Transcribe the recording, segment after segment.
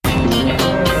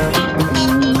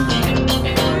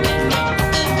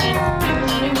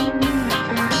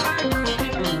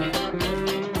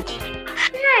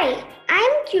Hi,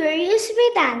 I'm Curious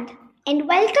Vedant, and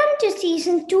welcome to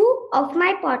season 2 of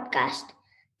my podcast.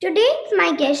 Today,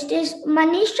 my guest is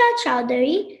Manisha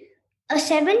Chowdhury, a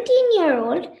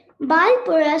 17-year-old Bal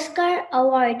Puraskar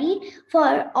awardee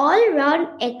for all round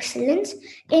excellence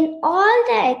in all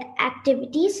the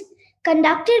activities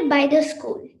conducted by the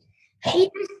school. She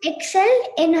has excelled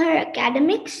in her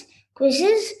academics,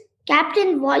 quizzes,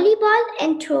 captained volleyball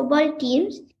and throwball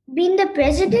teams, been the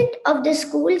president of the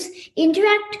school's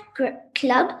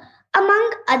Club,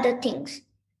 among other things.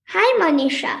 Hi,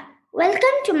 Manisha.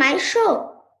 Welcome to my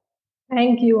show.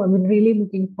 Thank you. I've been really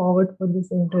looking forward for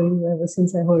this interview ever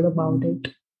since I heard about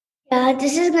it. Yeah,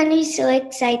 this is going to be so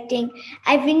exciting.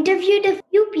 I've interviewed a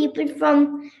few people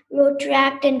from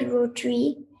Rotaract and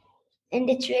Rotary, and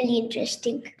it's really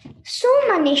interesting. So,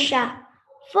 Manisha,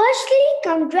 firstly,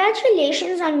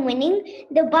 congratulations on winning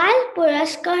the Bal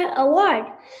Puraskar Award.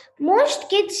 Most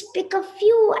kids pick a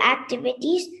few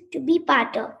activities to be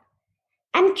part of.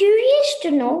 I'm curious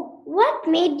to know what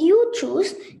made you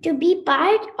choose to be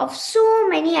part of so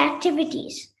many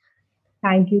activities.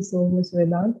 Thank you so much,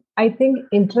 Vedant. I think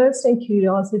interest and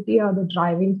curiosity are the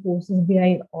driving forces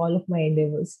behind all of my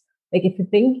endeavors. Like if you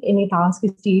think any task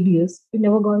is tedious, you're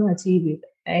never going to achieve it.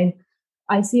 And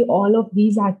I see all of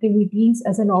these activities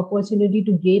as an opportunity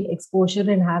to gain exposure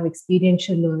and have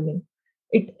experiential learning.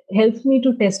 It helps me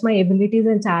to test my abilities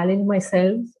and challenge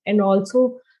myself. And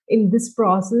also in this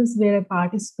process where I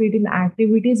participate in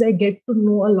activities, I get to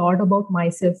know a lot about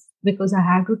myself because I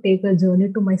have to take a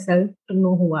journey to myself to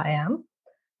know who I am.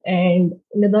 And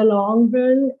in the long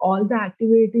run, all the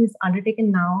activities undertaken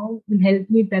now will help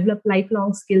me develop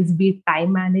lifelong skills, be it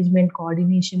time management,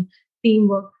 coordination,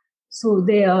 teamwork. So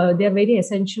they are very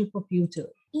essential for future.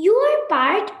 You are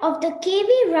part of the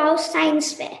KV Rao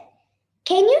Science Fair.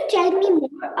 Can you tell me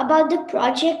more about the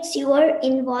projects you are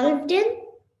involved in?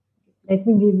 Let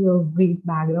me give you a brief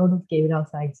background of KV Rao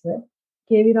Science Fair.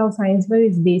 KV Rao Science Fair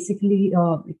is basically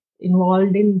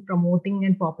involved in promoting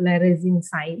and popularizing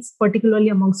science, particularly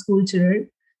among school children,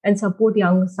 and support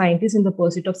young scientists in the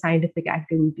pursuit of scientific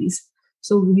activities.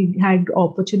 So we had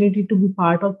opportunity to be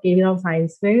part of KV Rao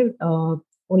Science Fair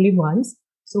only once.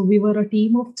 So we were a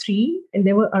team of three, and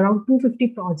there were around 250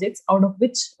 projects, out of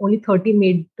which only 30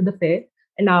 made to the fair,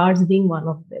 and ours being one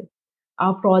of them.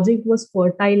 Our project was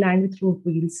fertile land with fruit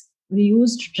wheels. We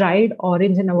used dried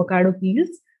orange and avocado peels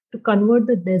to convert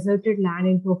the deserted land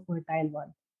into a fertile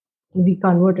one. We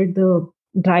converted the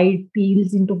dried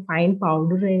peels into fine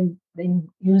powder and then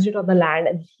used it on the land,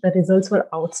 and the results were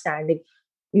outstanding.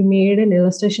 We made an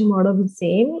illustration model of the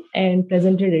same and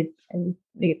presented it, and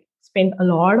we spent a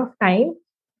lot of time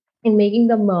in making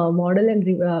the model and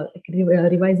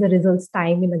revise the results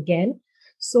time and again.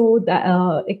 So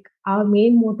our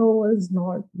main motto was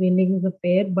not winning the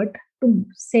fair, but to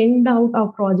send out our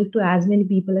project to as many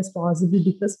people as possible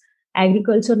because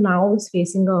agriculture now is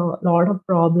facing a lot of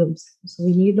problems. So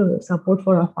we need support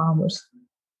for our farmers.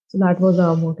 So that was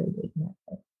our motto.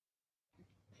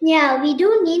 Yeah, we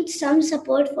do need some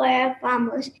support for our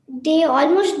farmers. They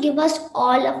almost give us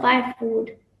all of our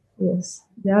food. Yes,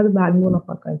 they are the backbone of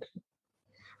our country.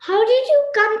 How did you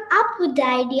come up with the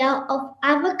idea of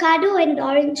avocado and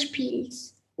orange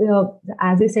peels?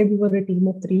 As I said, we were a team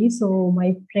of three. So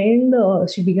my friend,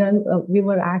 she began. We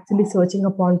were actually searching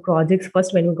upon projects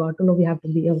first when we got to know we have to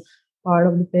be a part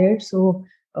of the fair. So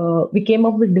we came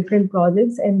up with different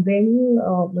projects, and then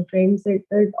my friend said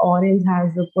that orange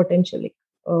has the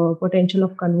potential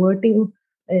of converting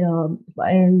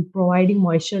and providing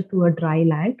moisture to a dry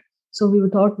land. So we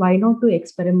thought, why not to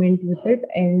experiment with it?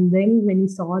 And then when we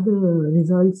saw the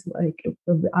results, like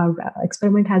our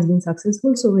experiment has been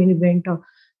successful, so when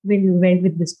we went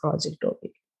with this project over.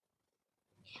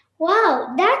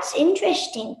 Wow, that's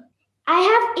interesting. I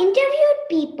have interviewed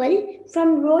people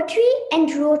from Rotary and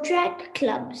Rotaract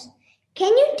clubs.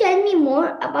 Can you tell me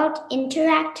more about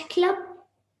Interact Club?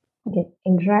 Okay,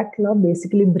 Interact Club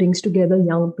basically brings together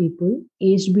young people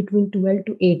aged between 12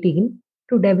 to 18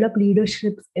 to develop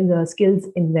leadership in the skills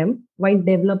in them while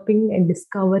developing and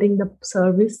discovering the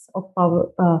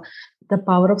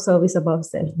power of service above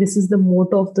self. This is the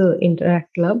motto of the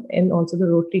Interact Club and also the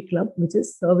Rotary Club, which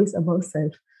is service above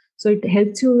self. So it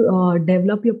helps you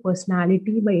develop your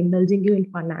personality by indulging you in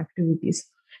fun activities.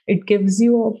 It gives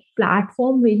you a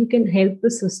platform where you can help the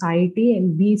society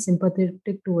and be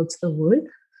sympathetic towards the world.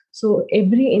 So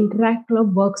every Interact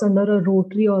Club works under a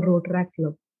Rotary or Rotaract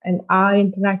Club, and our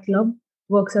Interact Club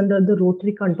works under the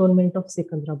Rotary Cantonment of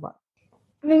Secunderabad.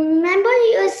 Remember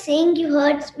you were saying you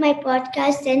heard my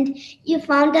podcast and you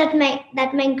found that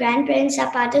my grandparents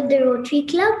are part of the Rotary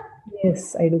Club?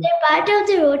 Yes, I do. They're part of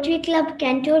the Rotary Club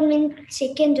Cantonment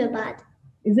Secunderabad.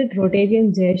 Is it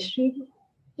Rotarian Jayashree?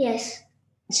 Yes.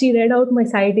 She read out my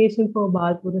citation for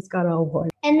Bal Puraskar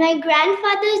Award. And my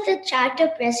grandfather is the charter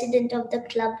president of the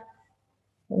club.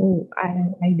 Oh,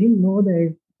 I didn't know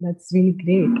that. That's really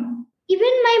great.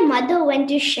 Even my mother went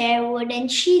to Sherwood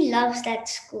and she loves that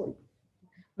school.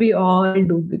 We all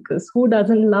do, because who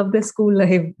doesn't love the school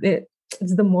life?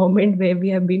 It's the moment where we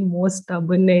have been most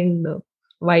stubborn and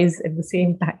wise at the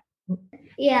same time.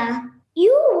 Yeah.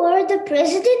 You were the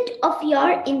president of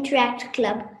your Interact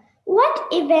Club. What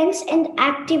events and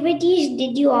activities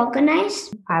did you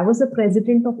organize? I was the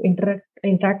president of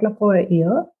Interact Club for a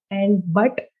year,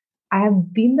 but I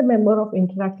have been the member of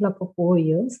Interact Club for 4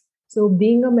 years. So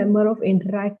being a member of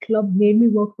Interact Club made me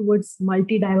work towards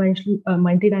multi-dimensional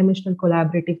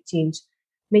collaborative change,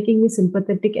 making me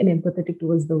sympathetic and empathetic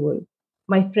towards the world.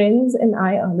 My friends and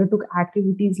I undertook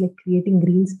activities like creating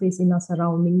green space in our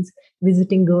surroundings,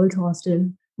 visiting girls' hostel,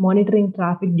 monitoring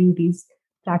traffic duties,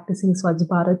 practicing Swachh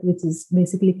Bharat, which is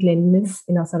basically cleanliness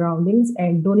in our surroundings,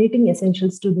 and donating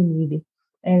essentials to the needy.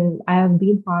 And I have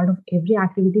been part of every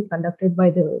activity conducted by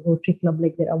the Rotary Club,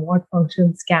 like their award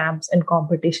functions, camps, and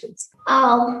competitions.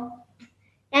 Oh,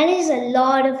 that is a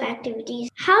lot of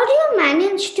activities. How do you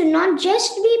manage to not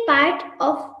just be part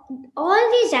of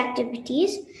all these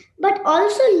activities, but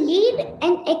also lead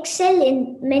and excel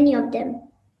in many of them?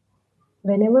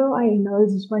 Whenever I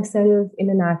indulge myself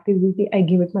in an activity, I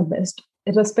give it my best,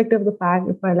 irrespective of the fact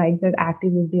if I like that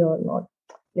activity or not.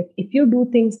 Like if you do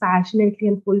things passionately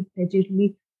and full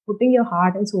fledgedly, putting your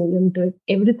heart and soul into it,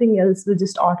 everything else will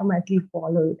just automatically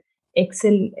follow it.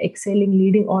 Excelling,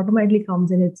 leading automatically comes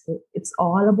in itself. It's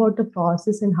all about the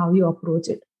process and how you approach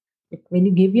it. Like when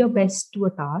you give your best to a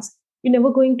task, you're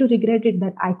never going to regret it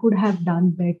that I could have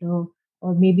done better,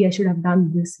 or maybe I should have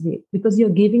done this way, because you're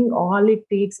giving all it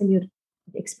takes and you're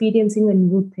experiencing a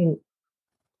new thing.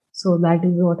 So that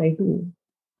is what I do.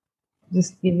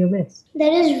 Just give your best.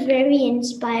 That is very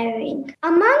inspiring.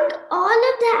 Among all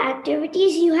of the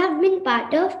activities you have been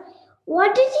part of,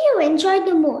 what did you enjoy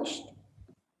the most?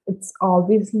 It's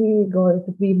obviously going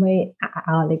to be my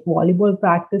like volleyball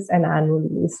practice and annual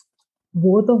days.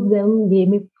 Both of them gave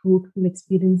me fruitful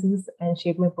experiences and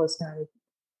shaped my personality.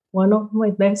 One of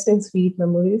my best and sweet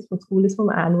memories from school is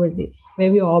from annual day,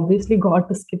 where we obviously got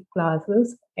to skip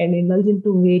classes and indulge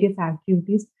into various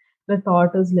activities that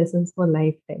taught us lessons for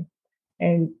lifetime.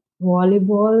 And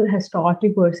volleyball has taught me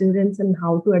perseverance and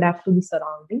how to adapt to the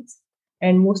surroundings,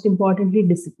 and most importantly,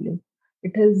 discipline.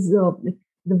 It has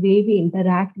the way we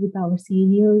interact with our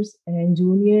seniors and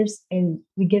juniors, and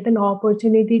we get an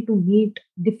opportunity to meet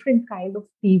different kind of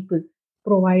people,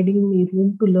 providing me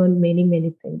room to learn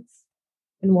many things.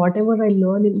 And whatever I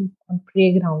learn in on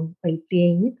playground by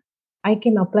playing it, I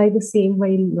can apply the same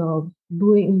while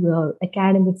doing the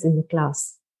academics in the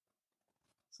class.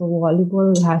 So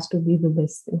volleyball has to be the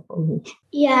best thing for me.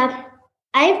 Yeah,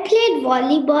 I played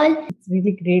volleyball. It's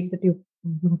really great that you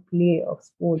play a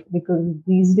sport, because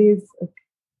these days,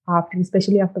 after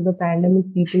especially after the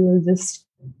pandemic, people are just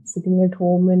sitting at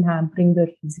home and hampering their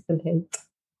physical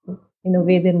health, in a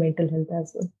way their mental health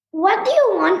as well. What do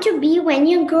you want to be when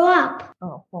you grow up?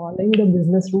 Following the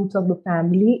business roots of the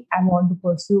family, I want to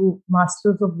pursue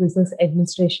Masters of Business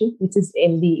Administration, which is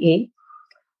MBA.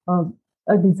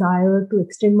 A desire to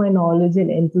extend my knowledge and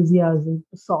enthusiasm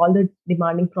to solve the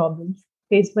demanding problems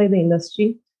faced by the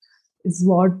industry is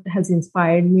what has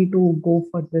inspired me to go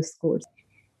for this course.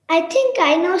 I think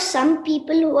I know some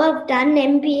people who have done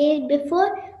MBA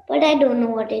before, but I don't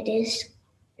know what it is.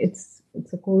 It's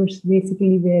a course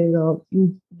basically where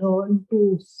you learn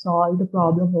to solve the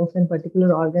problem of a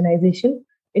particular organization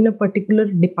in a particular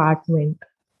department.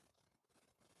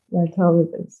 That's how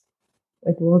it is.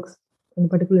 It works in a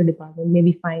particular department,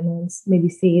 maybe finance, maybe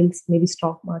sales, maybe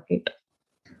stock market.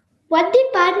 What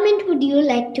department would you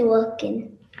like to work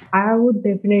in? I would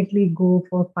definitely go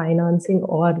for financing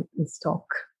or stock.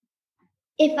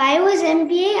 If I was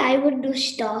MBA, I would do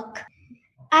stock.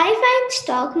 I find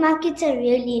stock markets are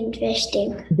really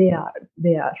interesting. They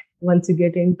are. Once you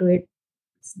get into it,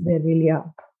 they really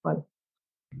are fun.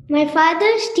 My father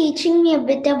is teaching me a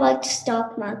bit about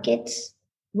stock markets.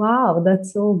 Wow,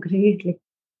 that's so great. Like,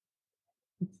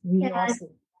 it's really Yeah. awesome.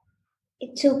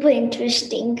 It's super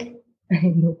interesting.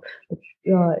 I know.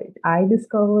 I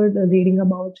discovered reading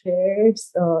about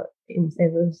shares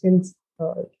ever since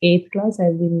eighth class.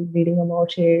 I've been reading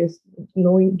about shares,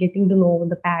 getting to know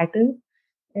the pattern.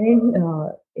 And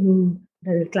in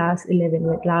the class 11,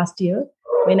 like last year,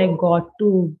 when I got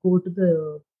to go to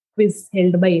the quiz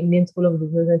held by Indian School of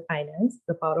Business and Finance,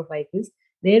 the Power of I quiz.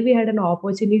 There we had an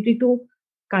opportunity to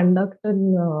conduct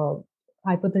an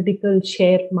hypothetical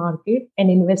share market and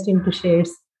invest into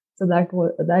shares. So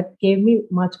that gave me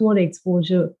much more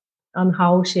exposure on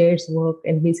how shares work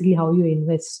and basically how you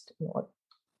invest.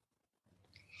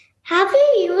 Have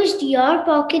you used your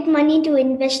pocket money to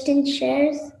invest in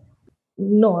shares?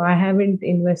 No, I haven't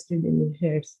invested in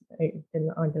shares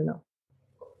until now.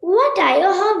 What are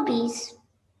your hobbies?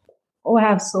 Oh, I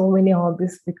have so many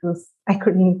hobbies because I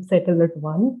couldn't settle at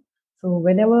one. So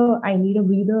whenever I need a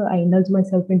breather, I indulge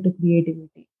myself into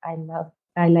creativity.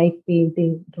 I like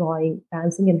painting, drawing,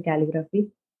 dancing, and calligraphy.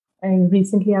 And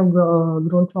recently, I've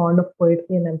grown fond of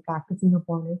poetry, and I'm practicing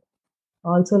upon it. I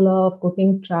also love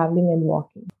cooking, traveling, and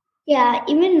walking. Yeah,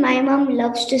 even my mom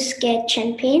loves to sketch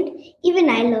and paint. Even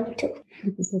I love to.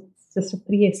 Because it's just a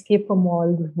free escape from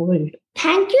all the world.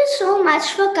 Thank you so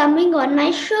much for coming on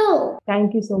my show.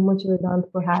 Thank you so much,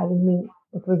 Vedant, for having me.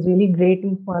 It was really great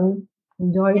and fun.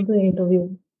 Enjoyed the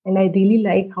interview. And I really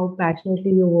like how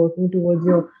passionately you're working towards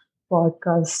your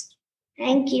podcast.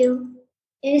 Thank you.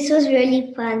 This was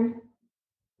really fun.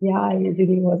 Yeah, it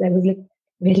really was. I was like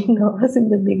very nervous in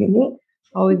the beginning.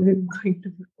 How is it going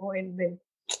to go? And then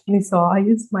I saw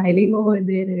you smiling over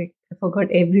there. And I forgot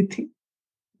everything.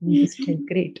 It just went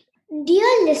great.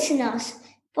 Dear listeners,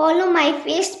 follow my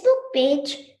Facebook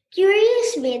page,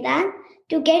 Curious Vedant,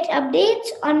 to get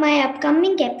updates on my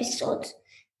upcoming episodes.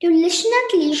 To listen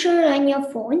at leisure on your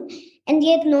phone and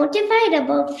get notified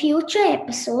about future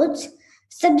episodes,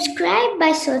 subscribe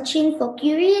by searching for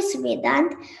Curious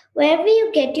Vedant wherever you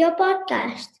get your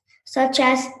podcasts, such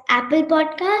as Apple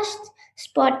Podcasts,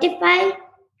 Spotify,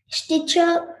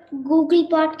 Stitcher, Google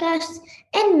Podcasts,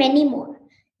 and many more.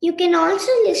 You can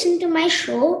also listen to my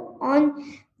show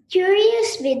on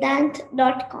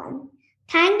curiousvedant.com.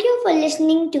 Thank you for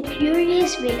listening to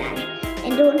Curious Vedant,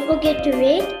 and don't forget to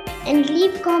rate and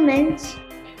leave comments.